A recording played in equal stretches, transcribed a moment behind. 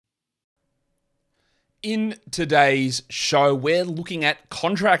In today's show, we're looking at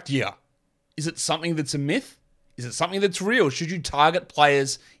contract year. Is it something that's a myth? Is it something that's real? Should you target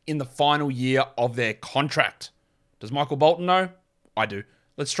players in the final year of their contract? Does Michael Bolton know? I do.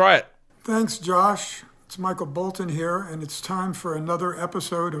 Let's try it. Thanks, Josh. It's Michael Bolton here, and it's time for another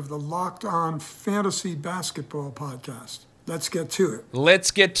episode of the Locked On Fantasy Basketball Podcast. Let's get to it. Let's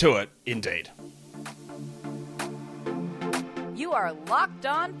get to it, indeed. You are Locked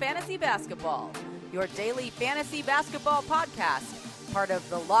On Fantasy Basketball, your daily fantasy basketball podcast, part of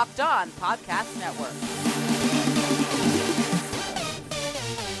the Locked On Podcast Network.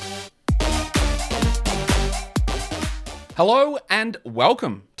 Hello and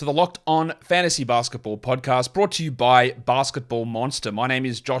welcome to the Locked On Fantasy Basketball Podcast, brought to you by Basketball Monster. My name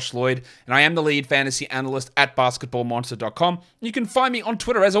is Josh Lloyd, and I am the lead fantasy analyst at basketballmonster.com. You can find me on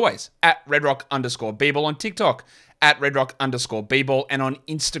Twitter, as always, at redrock_bball, on TikTok, at redrock_bball, and on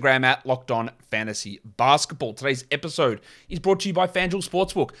Instagram at Locked On Fantasy Basketball. Today's episode is brought to you by FanDuel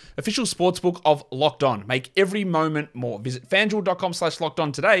Sportsbook, official sportsbook of Locked On. Make every moment more. Visit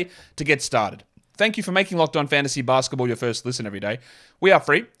fanduel.com/lockedon today to get started. Thank you for making Locked On Fantasy Basketball your first listen every day. We are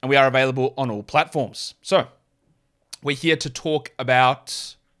free and we are available on all platforms. So, we're here to talk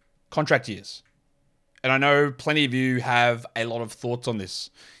about contract years. And I know plenty of you have a lot of thoughts on this.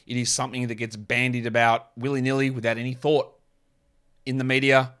 It is something that gets bandied about willy-nilly without any thought in the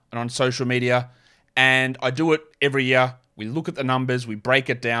media and on social media. And I do it every year. We look at the numbers, we break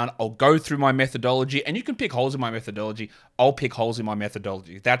it down. I'll go through my methodology, and you can pick holes in my methodology. I'll pick holes in my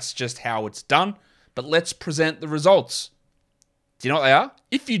methodology. That's just how it's done. But let's present the results. Do you know what they are?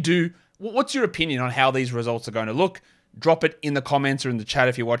 If you do, what's your opinion on how these results are going to look? Drop it in the comments or in the chat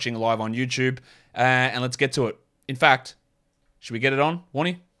if you're watching live on YouTube, and let's get to it. In fact, should we get it on,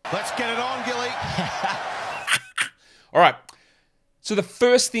 Warnie? Let's get it on, Gilly. All right. So the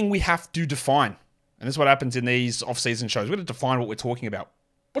first thing we have to define, and this is what happens in these off-season shows, we're going to define what we're talking about.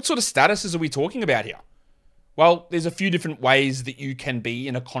 What sort of statuses are we talking about here? Well, there's a few different ways that you can be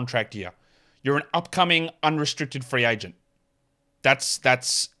in a contract year. You're an upcoming unrestricted free agent. That's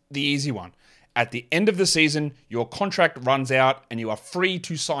the easy one. At the end of the season, your contract runs out and you are free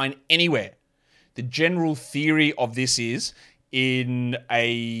to sign anywhere. The general theory of this is, in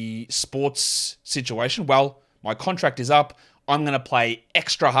a sports situation, well, my contract is up, I'm going to play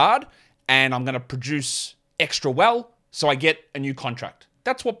extra hard and I'm going to produce extra well, so I get a new contract.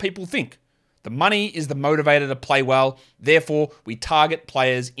 That's what people think. The money is the motivator to play well. Therefore, we target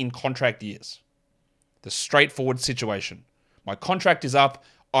players in contract years. The straightforward situation. My contract is up.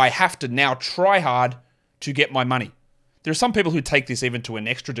 I have to now try hard to get my money. There are some people who take this even to an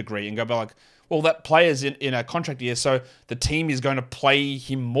extra degree and go like, well, that player's in a contract year, so the team is going to play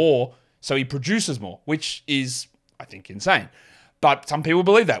him more, so he produces more, which is, I think, insane. But some people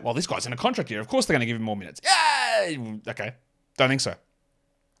believe that. Well, this guy's in a contract year. Of course they're going to give him more minutes. Yeah, okay. Don't think so.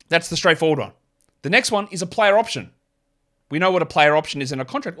 That's the straightforward one. The next one is a player option. We know what a player option is in a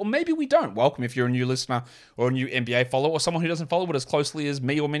contract, or maybe we don't. Welcome if you're a new listener or a new NBA follower or someone who doesn't follow it as closely as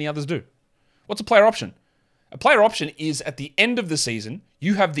me or many others do. What's a player option? A player option is at the end of the season,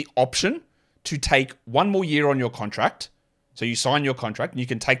 you have the option to take one more year on your contract. So you sign your contract and you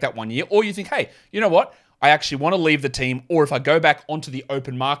can take that 1 year, or you think, hey, you know what? I actually want to leave the team, or if I go back onto the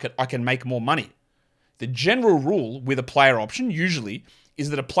open market, I can make more money. The general rule with a player option usually is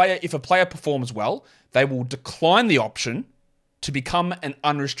that if a player performs well, they will decline the option to become an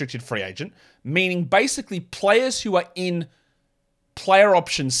unrestricted free agent, meaning basically players who are in player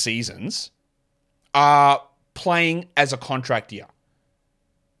option seasons are playing as a contract year.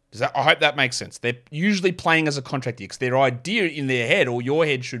 I hope that makes sense. They're usually playing as a contract year because their idea in their head, or your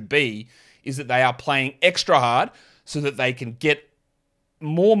head should be, is that they are playing extra hard so that they can get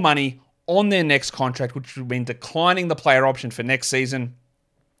more money on their next contract, which would mean declining the player option for next season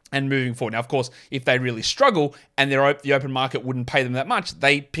and moving forward. Now, of course, if they really struggle and the open market wouldn't pay them that much,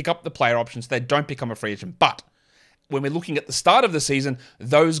 they pick up the player options. They don't become a free agent. But when we're looking at the start of the season,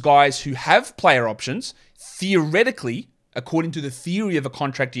 those guys who have player options, theoretically, according to the theory of a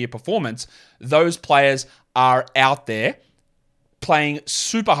contract year performance, those players are out there playing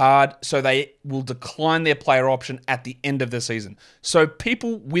super hard, so they will decline their player option at the end of the season. So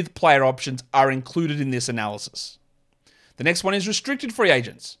people with player options are included in this analysis. The next one is restricted free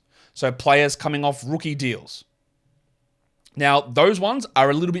agents. So players coming off rookie deals. Now, those ones are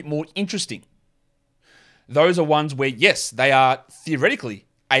a little bit more interesting. Those are ones where, yes, they are theoretically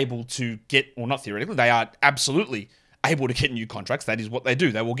able to get, or not theoretically, they are absolutely able to get new contracts. That is what they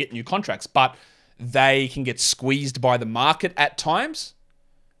do. They will get new contracts, but they can get squeezed by the market at times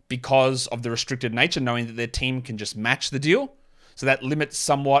because of the restricted nature, knowing that their team can just match the deal. So that limits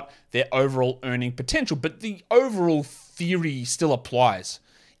somewhat their overall earning potential. But the overall theory still applies.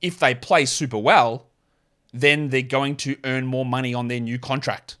 If they play super well, then they're going to earn more money on their new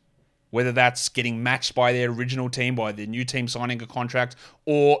contract. Whether that's getting matched by their original team, by their new team signing a contract,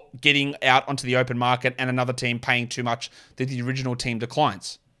 or getting out onto the open market and another team paying too much that the original team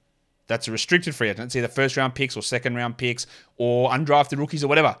declines. That's a restricted free agent. It's either first round picks or second round picks or undrafted rookies or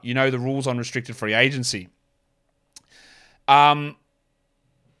whatever. You know the rules on restricted free agency. The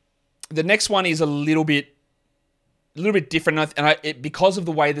next one is a little bit different, and because of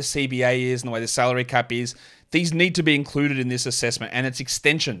the way the CBA is and the way the salary cap is, these need to be included in this assessment, and it's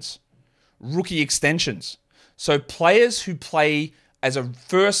extensions, rookie extensions. So players who play as a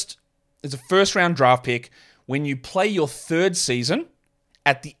first round draft pick, when you play your third season,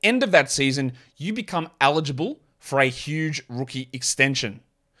 at the end of that season, you become eligible for a huge rookie extension.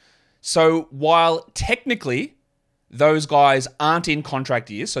 So while technically those guys aren't in contract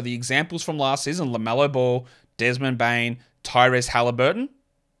years, so the examples from last season, LaMelo Ball, Desmond Bane, Tyrese Halliburton,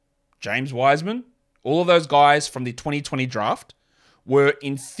 James Wiseman, all of those guys from the 2020 draft were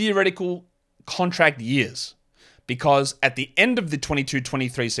in theoretical contract years, because at the end of the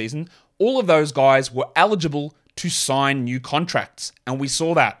 22-23 season, all of those guys were eligible to sign new contracts. And we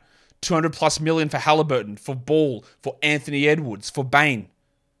saw that. $200+ million for Halliburton, for Ball, for Anthony Edwards, for Bane.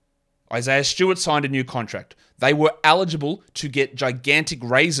 Isaiah Stewart signed a new contract. They were eligible to get gigantic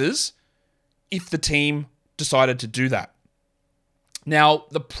raises if the team decided to do that. Now,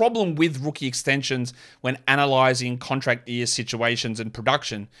 the problem with rookie extensions when analyzing contract year situations and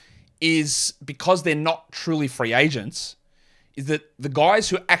production is, because they're not truly free agents, is that the guys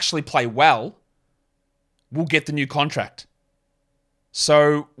who actually play well will get the new contract.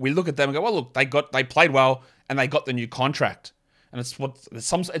 So we look at them and go, well, look, they played well and they got the new contract. And it's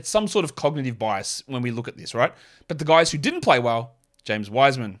some sort of cognitive bias when we look at this, right? But the guys who didn't play well, James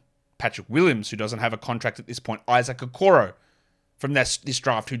Wiseman, Patrick Williams, who doesn't have a contract at this point, Isaac Okoro from this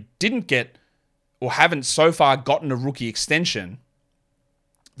draft, who didn't get or haven't so far gotten a rookie extension,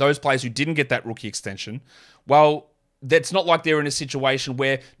 those players who didn't get that rookie extension, well, that's not like they're in a situation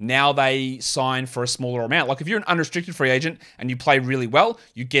where now they sign for a smaller amount. Like if you're an unrestricted free agent and you play really well,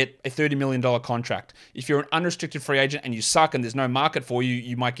 you get a $30 million contract. If you're an unrestricted free agent and you suck and there's no market for you,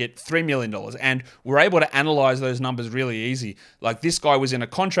 you might get $3 million. And we're able to analyze those numbers really easy. Like this guy was in a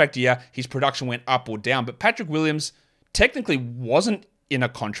contract year, his production went up or down. But Patrick Williams technically wasn't in a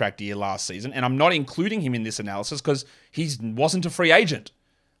contract year last season, and I'm not including him in this analysis because he wasn't a free agent.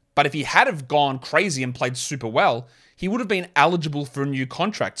 But if he had have gone crazy and played super well, he would have been eligible for a new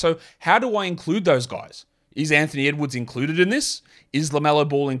contract. So how do I include those guys? Is Anthony Edwards included in this? Is LaMelo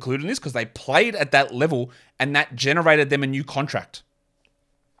Ball included in this? Because they played at that level and that generated them a new contract.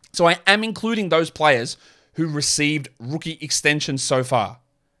 So I am including those players who received rookie extensions so far.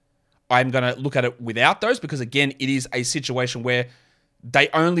 I'm going to look at it without those because, again, it is a situation where the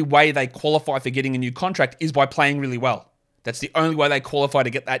only way they qualify for getting a new contract is by playing really well. That's the only way they qualify to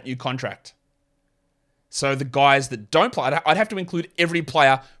get that new contract. So the guys that don't play, I'd have to include every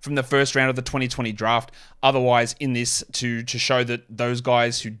player from the first round of the 2020 draft. Otherwise, in this, to show that those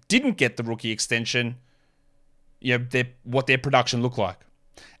guys who didn't get the rookie extension, what their production looked like.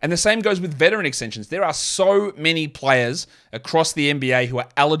 And the same goes with veteran extensions. There are so many players across the NBA who are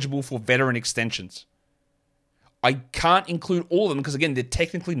eligible for veteran extensions. I can't include all of them because, again, they're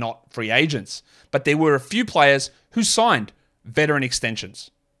technically not free agents. But there were a few players who signed veteran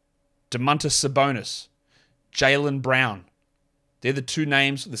extensions. Domantas Sabonis, Jaylen Brown. They're the two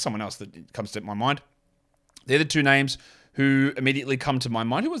names. There's someone else that comes to my mind. They're the two names who immediately come to my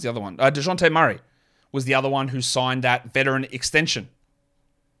mind. Who was the other one? DeJounte Murray was the other one who signed that veteran extension.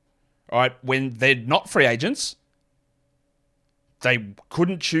 All right, when they're not free agents, they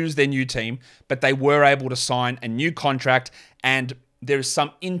couldn't choose their new team, but they were able to sign a new contract, and there is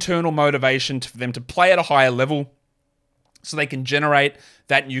some internal motivation for them to play at a higher level so they can generate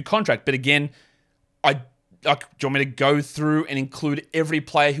that new contract. But again, do you want me to go through and include every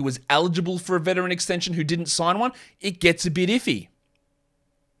player who was eligible for a veteran extension who didn't sign one? It gets a bit iffy.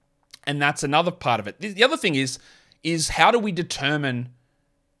 And that's another part of it. The other thing is how do we determine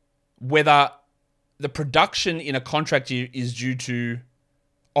whether the production in a contract year is due to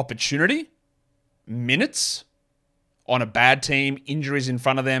opportunity, minutes on a bad team, injuries in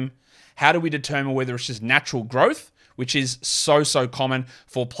front of them? How do we determine whether it's just natural growth, which is so common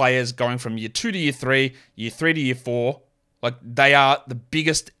for players going from year 2 to year 3, year 3 to year 4? Like, they are the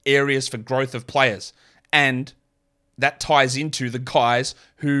biggest areas for growth of players. And that ties into the guys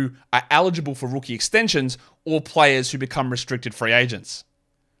who are eligible for rookie extensions or players who become restricted free agents.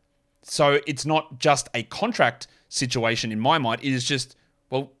 So it's not just a contract situation in my mind. It is just,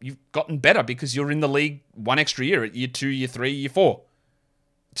 well, you've gotten better because you're in the league one extra year at year 2, year 3, year 4.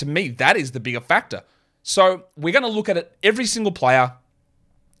 To me, that is the bigger factor. So we're going to look at it, every single player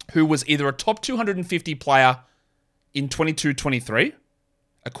who was either a top 250 player in 22-23,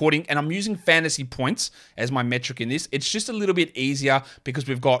 and I'm using fantasy points as my metric in this. It's just a little bit easier because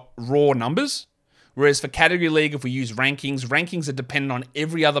we've got raw numbers. Whereas for category league, if we use rankings are dependent on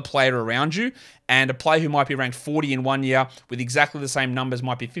every other player around you, and a player who might be ranked 40 in 1 year with exactly the same numbers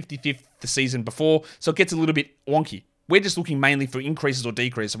might be 55th the season before, so it gets a little bit wonky. We're just looking mainly for increases or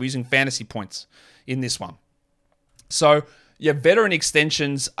decreases, so we're using fantasy points in this one. So, yeah, veteran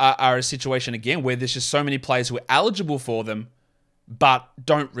extensions are a situation, again, where there's just so many players who are eligible for them, but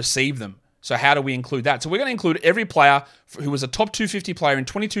don't receive them. So how do we include that? So we're going to include every player who was a top 250 player in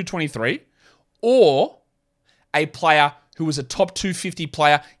 22-23, or a player who was a top 250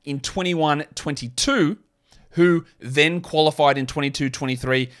 player in 21-22, who then qualified in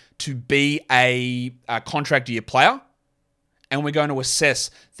 22-23 to be a contract year player. And we're going to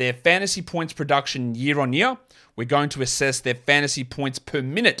assess their fantasy points production year on year. We're going to assess their fantasy points per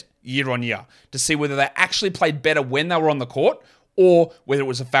minute year on year to see whether they actually played better when they were on the court or whether it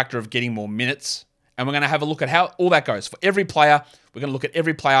was a factor of getting more minutes. And we're going to have a look at how all that goes. For every player, we're going to look at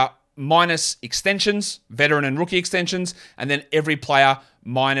every player minus extensions, veteran and rookie extensions, and then every player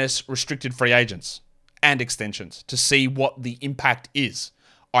minus restricted free agents and extensions to see what the impact is.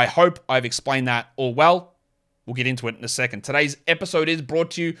 I hope I've explained that all well. We'll get into it in a second. Today's episode is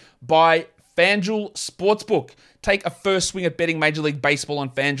brought to you by FanDuel Sportsbook. Take a first swing at betting Major League Baseball on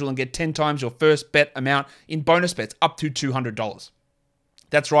FanDuel and get 10 times your first bet amount in bonus bets up to $200.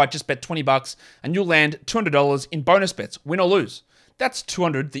 That's right, just bet $20 and you'll land $200 in bonus bets, win or lose. That's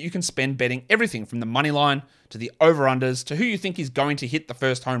 $200 that you can spend betting everything from the money line to the over-unders to who you think is going to hit the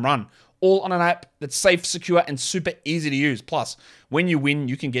first home run, all on an app that's safe, secure, and super easy to use. Plus, when you win,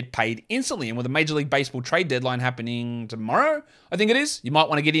 you can get paid instantly. And with a Major League Baseball trade deadline happening tomorrow, I think it is, you might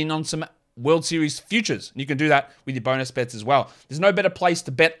want to get in on some World Series futures. And you can do that with your bonus bets as well. There's no better place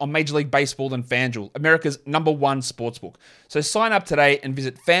to bet on Major League Baseball than FanDuel, America's #1 sportsbook. So sign up today and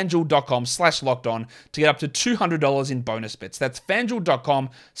visit FanDuel.com/lockedon to get up to $200 in bonus bets. That's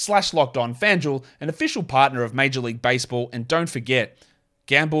FanDuel.com/lockedon. FanDuel, an official partner of Major League Baseball. And don't forget,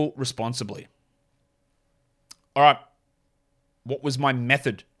 gamble responsibly. All right. What was my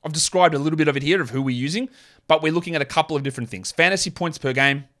method? I've described a little bit of it here of who we're using, but we're looking at a couple of different things. Fantasy points per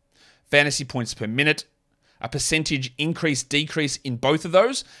game, fantasy points per minute, a percentage increase, decrease in both of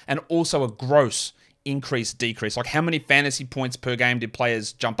those, and also a gross increase, decrease. Like how many fantasy points per game did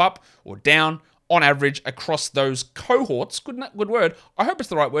players jump up or down on average across those cohorts? Good word. I hope it's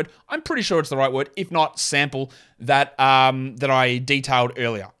the right word. I'm pretty sure it's the right word. If not, sample that I detailed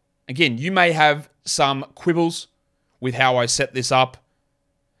earlier. Again, you may have some quibbles with how I set this up.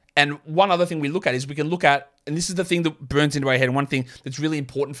 And one other thing we look at is we can look at, and this is the thing that burns into our head, and one thing that's really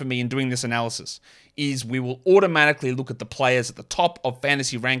important for me in doing this analysis, is we will automatically look at the players at the top of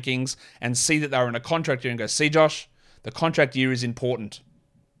fantasy rankings and see that they're in a contract year and go, see, Josh, the contract year is important.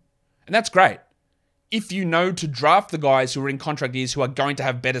 And that's great if you know to draft the guys who are in contract years who are going to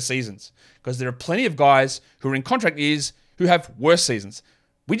have better seasons. Because there are plenty of guys who are in contract years who have worse seasons.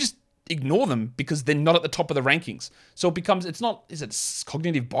 We just ignore them because they're not at the top of the rankings. So it becomes, is it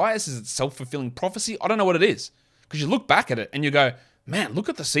cognitive bias? Is it self-fulfilling prophecy? I don't know what it is. Because you look back at it and you go, man, look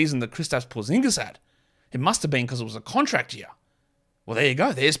at the season that Kristaps Porzingis had. It must have been because it was a contract year. Well, there you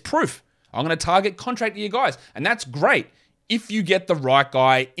go. There's proof. I'm going to target contract year guys. And that's great if you get the right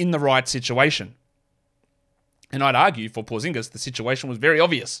guy in the right situation. And I'd argue for Porzingis, the situation was very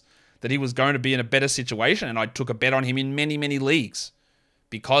obvious that he was going to be in a better situation. And I took a bet on him in many, many leagues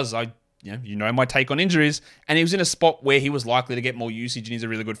because you know my take on injuries, and he was in a spot where he was likely to get more usage, and he's a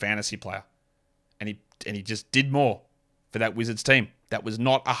really good fantasy player. And he just did more for that Wizards team. That was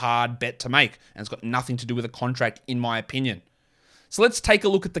not a hard bet to make, and it's got nothing to do with a contract, in my opinion. So let's take a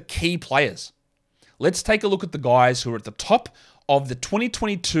look at the key players. Let's take a look at the guys who are at the top of the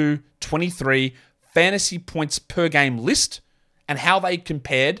 2022-23 fantasy points per game list and how they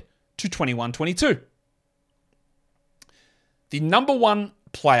compared to 21-22. The number one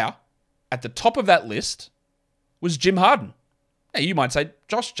player at the top of that list was Jim Harden. Now, you might say,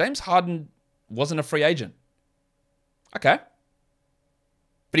 Josh, James Harden wasn't a free agent. Okay.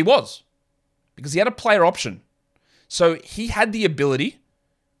 But he was, because he had a player option. So he had the ability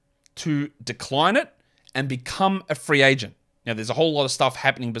to decline it and become a free agent. Now, there's a whole lot of stuff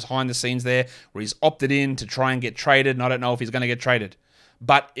happening behind the scenes there where he's opted in to try and get traded, and I don't know if he's going to get traded.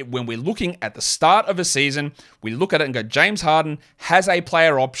 But when we're looking at the start of a season, we look at it and go, James Harden has a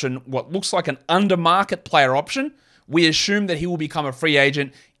player option, what looks like an under-market player option. We assume that he will become a free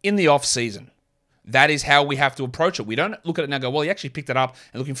agent in the off-season. That is how we have to approach it. We don't look at it and go, well, he actually picked it up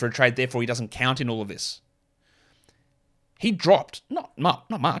and looking for a trade, therefore he doesn't count in all of this. He dropped, not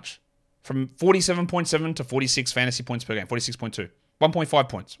much, from 47.7 to 46 fantasy points per game, 46.2, 1.5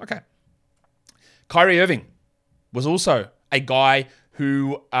 points. Okay. Kyrie Irving was also a guy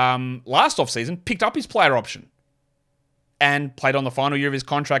who last offseason picked up his player option and played on the final year of his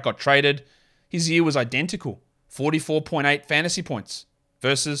contract, got traded. His year was identical, 44.8 fantasy points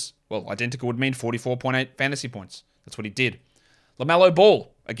versus, well, identical would mean 44.8 fantasy points. That's what he did. LaMelo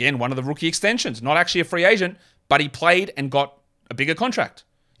Ball, again, one of the rookie extensions, not actually a free agent, but he played and got a bigger contract.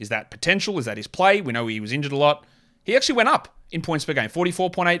 Is that potential? Is that his play? We know he was injured a lot. He actually went up in points per game,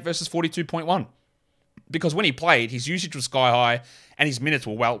 44.8 versus 42.1. Because when he played, his usage was sky high and his minutes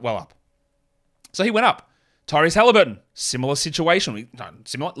were well up. So he went up. Tyrese Halliburton, similar situation.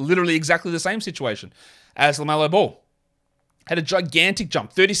 Literally exactly the same situation as LaMelo Ball. Had a gigantic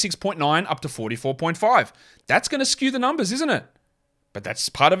jump, 36.9 up to 44.5. That's going to skew the numbers, isn't it? But that's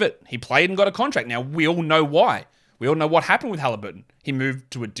part of it. He played and got a contract. Now, we all know why. We all know what happened with Halliburton. He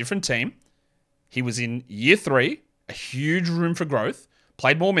moved to a different team. He was in year 3, a huge room for growth,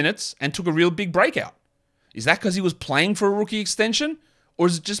 played more minutes, and took a real big breakout. Is that because he was playing for a rookie extension? Or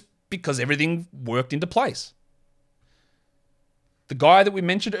is it just because everything worked into place? The guy that we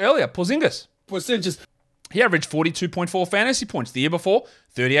mentioned earlier, Porzingis. He averaged 42.4 fantasy points. The year before,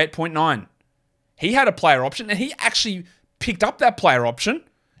 38.9. He had a player option, and he actually picked up that player option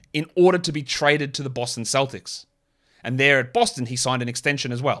in order to be traded to the Boston Celtics. And there at Boston, he signed an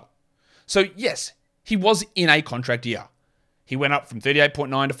extension as well. So yes, he was in a contract year. He went up from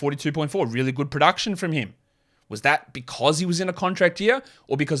 38.9 to 42.4. Really good production from him. Was that because he was in a contract year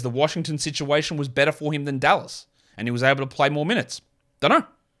or because the Washington situation was better for him than Dallas and he was able to play more minutes? Don't know,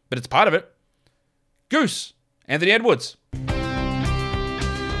 but it's part of it. Goose, Anthony Edwards.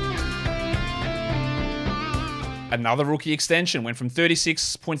 Another rookie extension, went from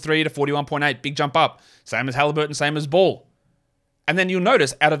 36.3 to 41.8, big jump up. Same as Halliburton, same as Ball. And then you'll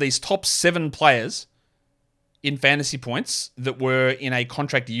notice out of these top 7 players in fantasy points that were in a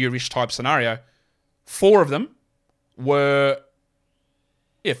contract year-ish type scenario, 4 of them were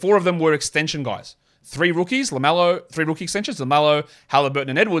extension guys. 3 rookie extensions, LaMelo, Halliburton,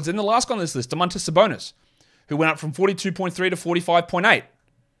 and Edwards. And the last guy on this list, Domantas Sabonis, who went up from 42.3 to 45.8.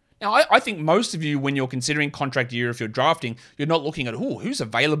 Now, I think most of you, when you're considering contract year, if you're drafting, you're not looking at, who's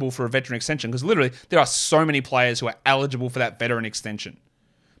available for a veteran extension? Because literally, there are so many players who are eligible for that veteran extension.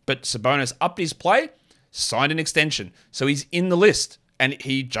 But Sabonis upped his play, signed an extension. So he's in the list, and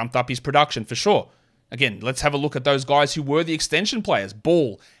he jumped up his production for sure. Again, let's have a look at those guys who were the extension players.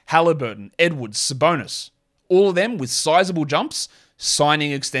 Ball, Halliburton, Edwards, Sabonis. All of them with sizable jumps,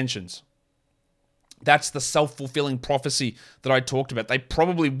 signing extensions. That's the self-fulfilling prophecy that I talked about. They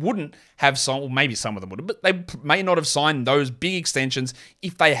probably wouldn't have signed, or maybe some of them would have, but they may not have signed those big extensions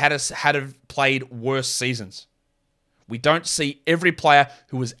if they had played worse seasons. We don't see every player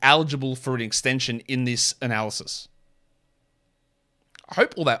who was eligible for an extension in this analysis. I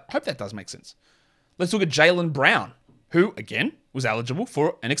hope that does make sense. Let's look at Jaylen Brown, who, again, was eligible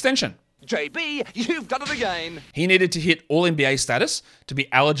for an extension. JB, you've done it again. He needed to hit All-NBA status to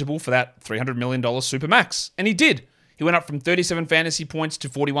be eligible for that $300 million Supermax. And he did. He went up from 37 fantasy points to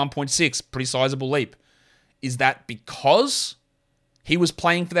 41.6. Pretty sizable leap. Is that because he was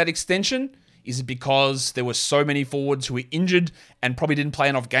playing for that extension? Is it because there were so many forwards who were injured and probably didn't play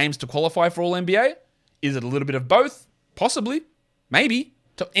enough games to qualify for All-NBA? Is it a little bit of both? Possibly. Maybe.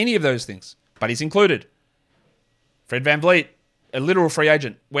 To any of those things. But he's included. Fred VanVleet, a literal free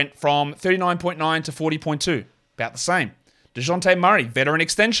agent, went from 39.9 to 40.2. About the same. DeJounte Murray, veteran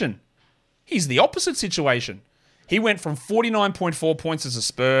extension. He's the opposite situation. He went from 49.4 points as a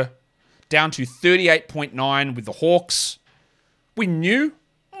Spur down to 38.9 with the Hawks. We knew,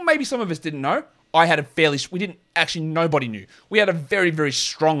 maybe some of us didn't know. Nobody knew. We had a very, very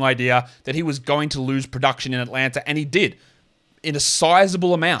strong idea that he was going to lose production in Atlanta, and he did in a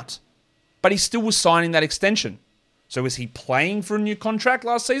sizable amount. But he still was signing that extension. So was he playing for a new contract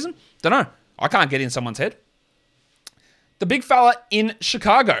last season? Don't know. I can't get in someone's head. The big fella in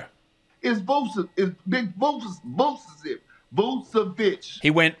Chicago. It's Big Vucevic.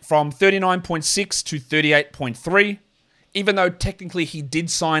 He went from 39.6 to 38.3. Even though technically he did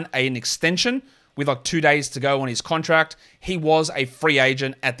sign an extension with like 2 days to go on his contract, he was a free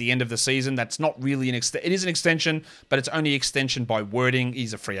agent at the end of the season. That's not really it is an extension, but it's only extension by wording.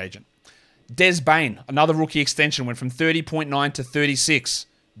 He's a free agent. Des Bain, another rookie extension, went from 30.9 to 36.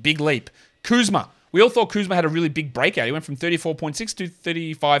 Big leap. Kuzma. We all thought Kuzma had a really big breakout. He went from 34.6 to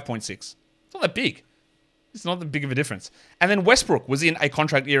 35.6. It's not that big. It's not that big of a difference. And then Westbrook was in a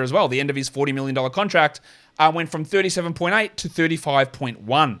contract year as well. The end of his $40 million contract went from 37.8 to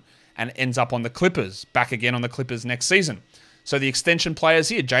 35.1 and ends up on the Clippers. Back again on the Clippers next season. So the extension players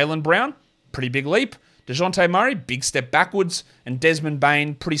here, Jaylen Brown, pretty big leap. DeJounte Murray, big step backwards. And Desmond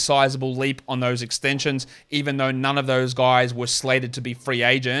Bain, pretty sizable leap on those extensions, even though none of those guys were slated to be free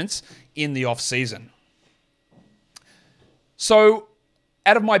agents in the offseason. So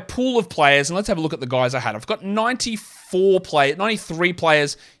out of my pool of players, and let's have a look at the guys I had. I've got 93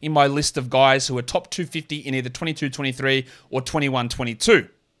 players in my list of guys who are top 250 in either 22-23 or 21-22,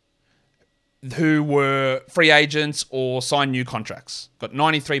 who were free agents or signed new contracts. Got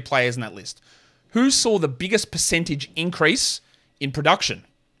 93 players in that list. Who saw the biggest percentage increase in production?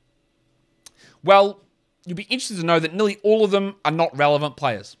 Well, you'll be interested to know that nearly all of them are not relevant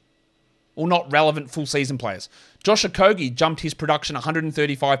players, or not relevant full season players. Josh Okogie jumped his production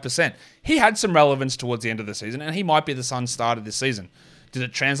 135%. He had some relevance towards the end of the season, and he might be the Suns' starter this season. Did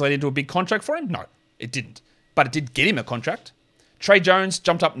it translate into a big contract for him? No, it didn't. But it did get him a contract. Trey Jones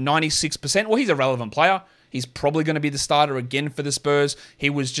jumped up 96%. Well, he's a relevant player. He's probably going to be the starter again for the Spurs. He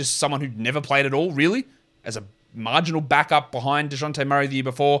was just someone who'd never played at all, really, as a marginal backup behind DeJounte Murray the year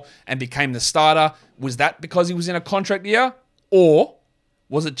before and became the starter. Was that because he was in a contract year? Or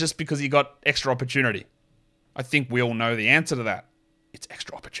was it just because he got extra opportunity? I think we all know the answer to that. It's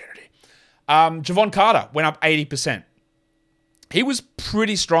extra opportunity. Javon Carter went up 80%. He was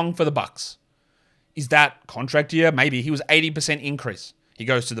pretty strong for the Bucks. Is that contract year? Maybe. He was 80% increase. He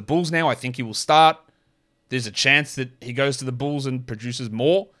goes to the Bulls now. I think he will start. There's a chance that he goes to the Bulls and produces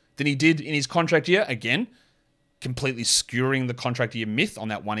more than he did in his contract year. Again, completely skewering the contract year myth on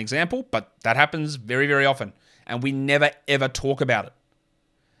that one example, but that happens very, very often, and we never, ever talk about it.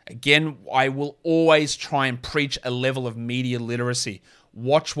 Again, I will always try and preach a level of media literacy.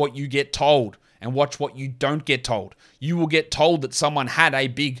 Watch what you get told and watch what you don't get told. You will get told that someone had a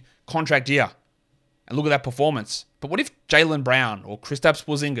big contract year, and look at that performance. But what if Jaylen Brown or Kristaps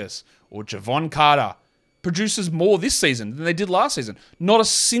Porzingis or Javon Carter produces more this season than they did last season? Not a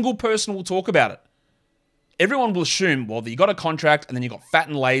single person will talk about it. Everyone will assume, well, that you got a contract and then you got fat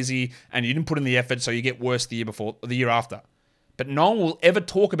and lazy and you didn't put in the effort, so you get worse the year before or the year after. But no one will ever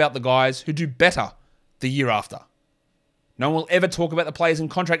talk about the guys who do better the year after. No one will ever talk about the players in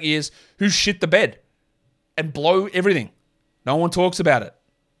contract years who shit the bed and blow everything. No one talks about it.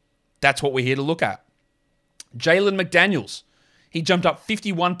 That's what we're here to look at. Jalen McDaniels, he jumped up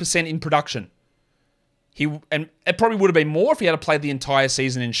 51% in production. And it probably would have been more if he had played the entire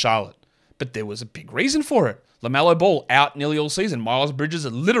season in Charlotte. But there was a big reason for it. LaMelo Ball out nearly all season. Miles Bridges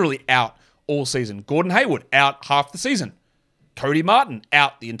are literally out all season. Gordon Hayward out half the season. Cody Martin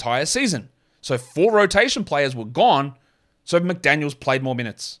out the entire season. So 4 rotation players were gone, so McDaniels played more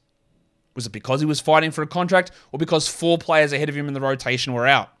minutes. Was it because he was fighting for a contract or because 4 players ahead of him in the rotation were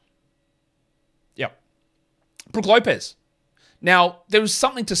out? Yep. Brook Lopez. Now, there was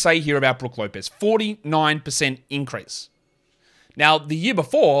something to say here about Brook Lopez. 49% increase. Now, the year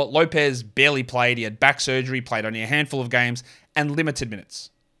before, Lopez barely played. He had back surgery, played only a handful of games, and limited minutes.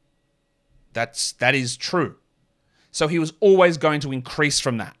 That is true. So he was always going to increase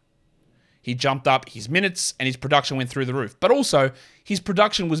from that. He jumped up his minutes and his production went through the roof. But also, his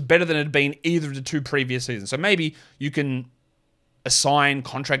production was better than it had been either of the 2 previous seasons. So maybe you can assign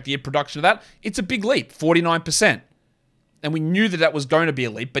contract year production to that. It's a big leap, 49%. And we knew that was going to be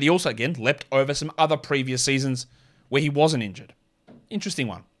a leap, but he also, again, leapt over some other previous seasons where he wasn't injured. Interesting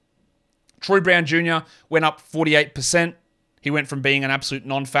one. Troy Brown Jr. went up 48%. He went from being an absolute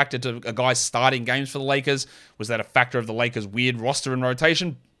non-factor to a guy starting games for the Lakers. Was that a factor of the Lakers' weird roster and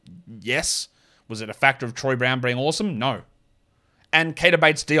rotation? Yes. Was it a factor of Troy Brown being awesome? No. And Keita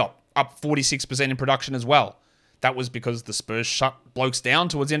Bates-Diop up 46% in production as well. That was because the Spurs shut blokes down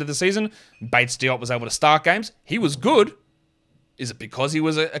towards the end of the season. Bates-Diop was able to start games. He was good. Is it because he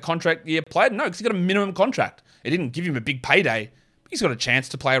was a contract year player? No, because he got a minimum contract. It didn't give him a big payday. He's got a chance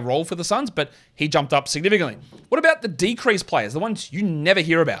to play a role for the Suns, but he jumped up significantly. What about the decreased players, the ones you never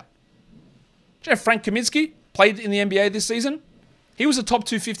hear about? Do you know Frank Kaminsky played in the NBA this season? He was a top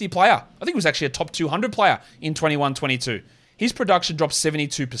 250 player. I think he was actually a top 200 player in 21-22. His production dropped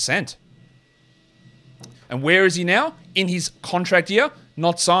 72%. And where is he now? In his contract year,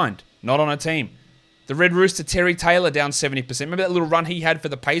 not signed, not on a team. The Red Rooster, Terry Taylor, down 70%. Remember that little run he had for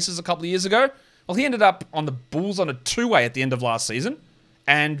the Pacers a couple of years ago? Well, he ended up on the Bulls on a 2-way at the end of last season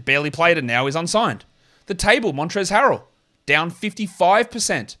and barely played, and now is unsigned. The Table, Montrezl Harrell, down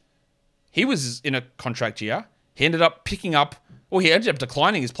 55%. He was in a contract year. He ended up he ended up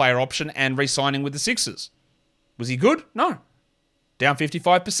declining his player option and re-signing with the Sixers. Was he good? No. Down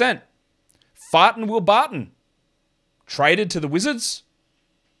 55%. Farton Will Barton. Traded to the Wizards.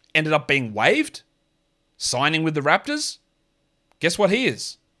 Ended up being waived. Signing with the Raptors. Guess what he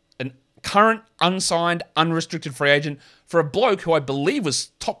is? An current, unsigned, unrestricted free agent for a bloke who I believe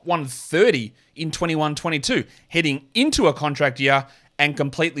was top 130 in 21-22, heading into a contract year and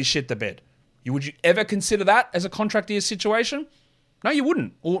completely shit the bed. Would you ever consider that as a contract year situation? No, you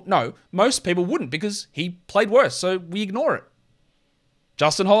wouldn't. Or no, most people wouldn't because he played worse, so we ignore it.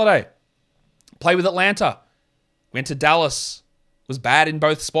 Justin Holiday, played with Atlanta, went to Dallas, was bad in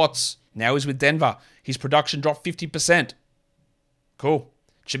both spots. Now he's with Denver. His production dropped 50%. Cool.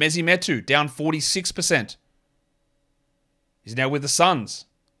 Chimezie Metu, down 46%. He's now with the Suns.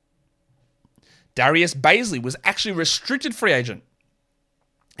 Darius Baisley was actually a restricted free agent.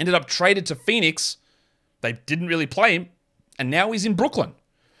 Ended up traded to Phoenix. They didn't really play him. And now he's in Brooklyn.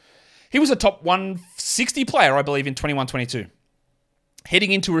 He was a top 160 player, I believe, in 21-22.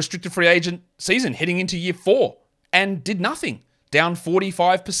 Heading into a restricted free agent season, heading into year 4, and did nothing. Down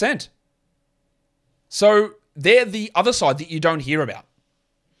 45%. So they're the other side that you don't hear about.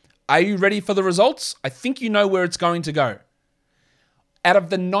 Are you ready for the results? I think you know where it's going to go. Out of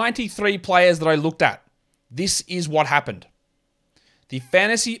the 93 players that I looked at, this is what happened. The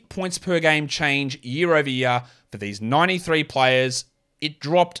fantasy points per game change year over year for these 93 players, it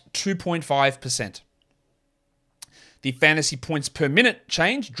dropped 2.5%. The fantasy points per minute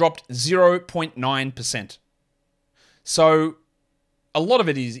change dropped 0.9%. So a lot of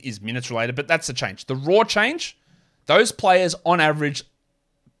it is minutes related, but that's the change. The raw change, those players on average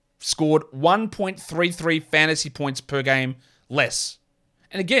scored 1.33 fantasy points per game less.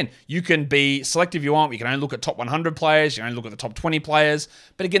 And again, you can be selective if you want. You can only look at top 100 players. You can only look at the top 20 players.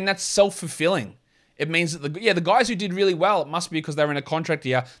 But again, that's self-fulfilling. It means that the guys who did really well, it must be because they were in a contract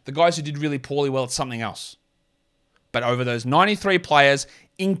year. The guys who did really poorly well, it's something else. But over those 93 players,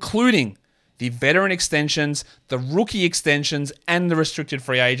 including the veteran extensions, the rookie extensions, and the restricted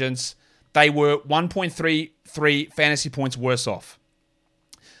free agents, they were 1.33 fantasy points worse off.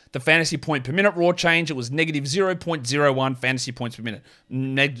 The fantasy point per minute raw change, it was negative 0.01 fantasy points per minute.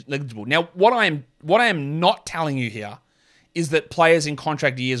 Negligible. Now, what I am not telling you here is that players in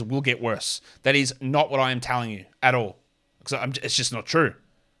contract years will get worse. That is not what I am telling you at all. It's just not true.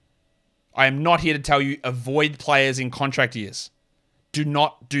 I am not here to tell you avoid players in contract years. Do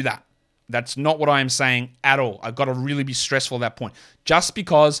not do that. That's not what I am saying at all. I've got to really be stressful at that point. Just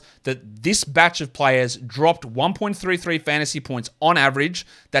because that this batch of players dropped 1.33 fantasy points on average,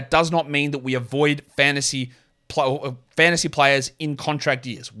 that does not mean that we avoid fantasy players in contract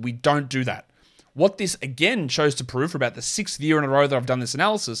years. We don't do that. What this again shows to prove for about the 6th year in a row that I've done this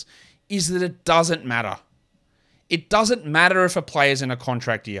analysis is that it doesn't matter. It doesn't matter if a player's in a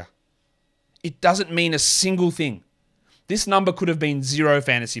contract year. It doesn't mean a single thing. This number could have been 0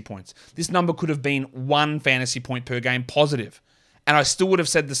 fantasy points. This number could have been 1 fantasy point per game positive. And I still would have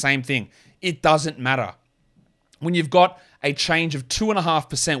said the same thing. It doesn't matter. When you've got a change of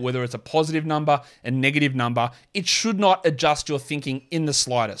 2.5%, whether it's a positive number, a negative number, it should not adjust your thinking in the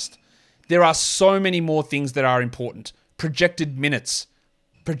slightest. There are so many more things that are important. Projected minutes,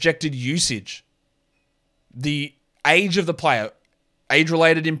 projected usage, the age of the player,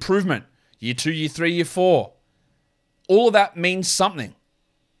 age-related improvement, year 2, year 3, year 4. All of that means something.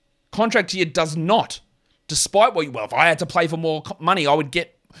 Contract year does not. Despite if I had to play for more money, I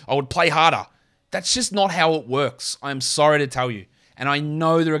would play harder. That's just not how it works. I'm sorry to tell you. And I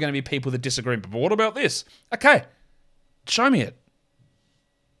know there are going to be people that disagree. But what about this? Okay, show me it.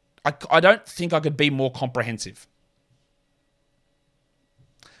 I don't think I could be more comprehensive.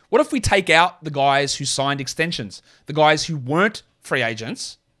 What if we take out the guys who signed extensions? The guys who weren't free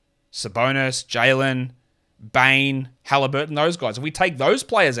agents, Sabonis, Jalen, Bane, Halliburton, those guys. If we take those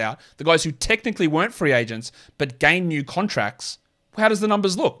players out, the guys who technically weren't free agents but gained new contracts, how does the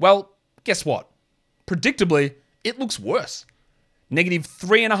numbers look? Well, guess what? Predictably, it looks worse. Negative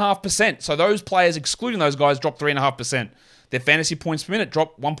 3.5%. So those players, excluding those guys, dropped 3.5%. Their fantasy points per minute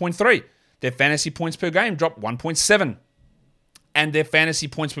dropped 1.3. Their fantasy points per game dropped 1.7. And their fantasy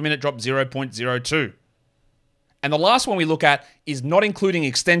points per minute dropped 0.02. And the last one we look at is not including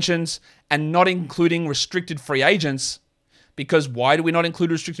extensions and not including restricted free agents. Because why do we not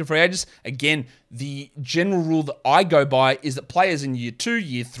include restricted free agents? Again, the general rule that I go by is that players in year 2,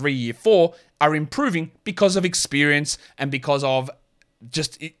 year 3, year 4 are improving because of experience and because of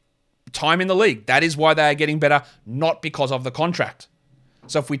just time in the league. That is why they are getting better, not because of the contract.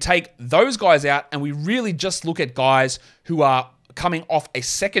 So if we take those guys out and we really just look at guys who are coming off a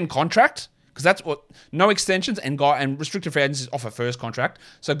second contract, because that's what no extensions and restricted free agents is off a first contract.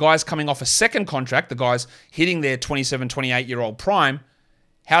 So guys coming off a second contract, the guys hitting their 27, 28-year-old prime,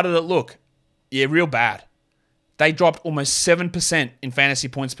 how did it look? Yeah, real bad. They dropped almost 7% in fantasy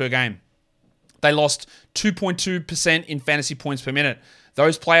points per game. They lost 2.2% in fantasy points per minute.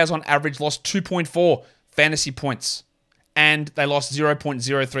 Those players on average lost 2.4 fantasy points, and they lost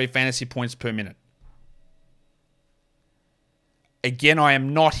 0.03 fantasy points per minute. Again, I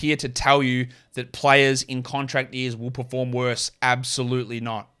am not here to tell you that players in contract years will perform worse. Absolutely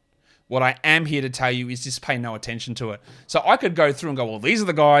not. What I am here to tell you is just pay no attention to it. So I could go through and go, well, these are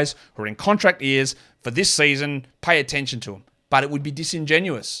the guys who are in contract years for this season. Pay attention to them. But it would be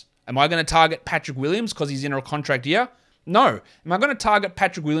disingenuous. Am I going to target Patrick Williams because he's in a contract year? No. Am I going to target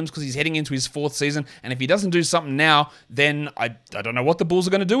Patrick Williams because he's heading into his fourth season, and if he doesn't do something now, then I don't know what the Bulls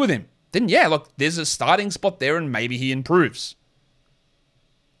are going to do with him? Then yeah, look, there's a starting spot there and maybe he improves.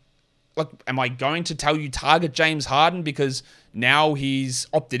 Look, am I going to tell you target James Harden because now he's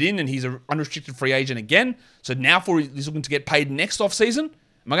opted in and he's an unrestricted free agent again? So now he's looking to get paid next offseason?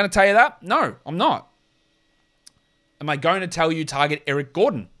 Am I going to tell you that? No, I'm not. Am I going to tell you target Eric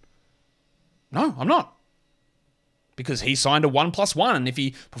Gordon? No, I'm not. Because he signed a 1+1, and if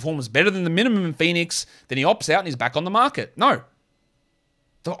he performs better than the minimum in Phoenix, then he opts out and he's back on the market. No.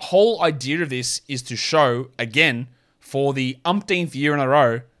 The whole idea of this is to show, again, for the umpteenth year in a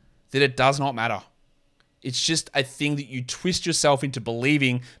row, that it does not matter. It's just a thing that you twist yourself into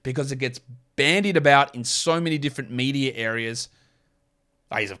believing because it gets bandied about in so many different media areas.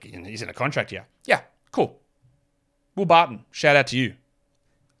 Oh, he's in a contract year. Yeah, cool. Will Barton, shout out to you.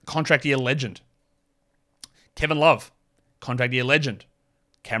 Contract year legend. Kevin Love, contract year legend.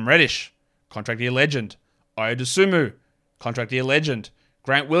 Cam Reddish, contract year legend. Ayo Dosunmu, contract year legend.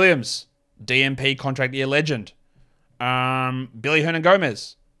 Grant Williams, DMP, contract year legend. Billy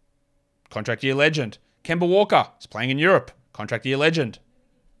Hernan-Gomez, contract year legend. Kemba Walker is playing in Europe, contract year legend.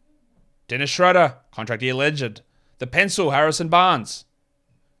 Dennis Schroeder, contract year legend. The pencil, Harrison Barnes.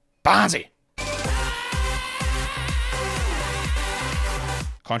 Barnesy.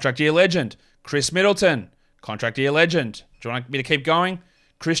 Contract year legend. Chris Middleton, contract year legend. Do you want me to keep going?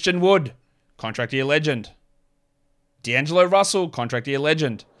 Christian Wood, contract year legend. D'Angelo Russell, contract year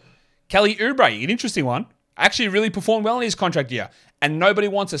legend. Kelly Oubre, an interesting one. Actually really performed well in his contract year, and nobody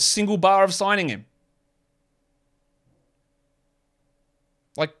wants a single bar of signing him.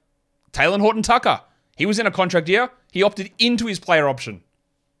 Like Taylor Horton-Tucker. He was in a contract year. He opted into his player option.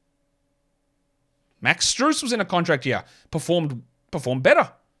 Max Strus was in a contract year. Performed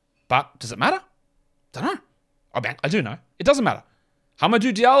better. But does it matter? Don't know. I do know. It doesn't matter.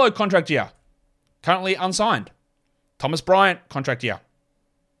 Hamidou Diallo, contract year. Currently unsigned. Thomas Bryant, contract year.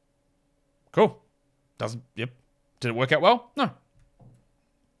 Cool. Did it work out well? No.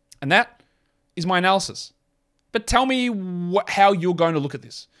 And that is my analysis. But tell me how you're going to look at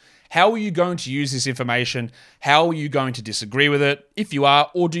this. How are you going to use this information? How are you going to disagree with it? If you are,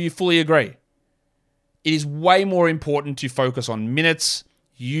 or do you fully agree? It is way more important to focus on minutes,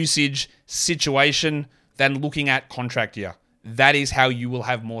 usage, situation, than looking at contract year. That is how you will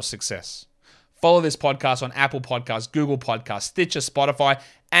have more success. Follow this podcast on Apple Podcasts, Google Podcasts, Stitcher, Spotify,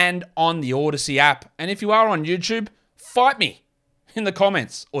 and on the Odyssey app. And if you are on YouTube, fight me in the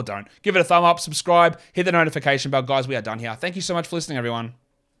comments, or don't. Give it a thumb up, subscribe, hit the notification bell. Guys, we are done here. Thank you so much for listening, everyone.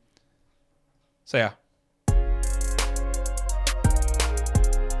 See ya.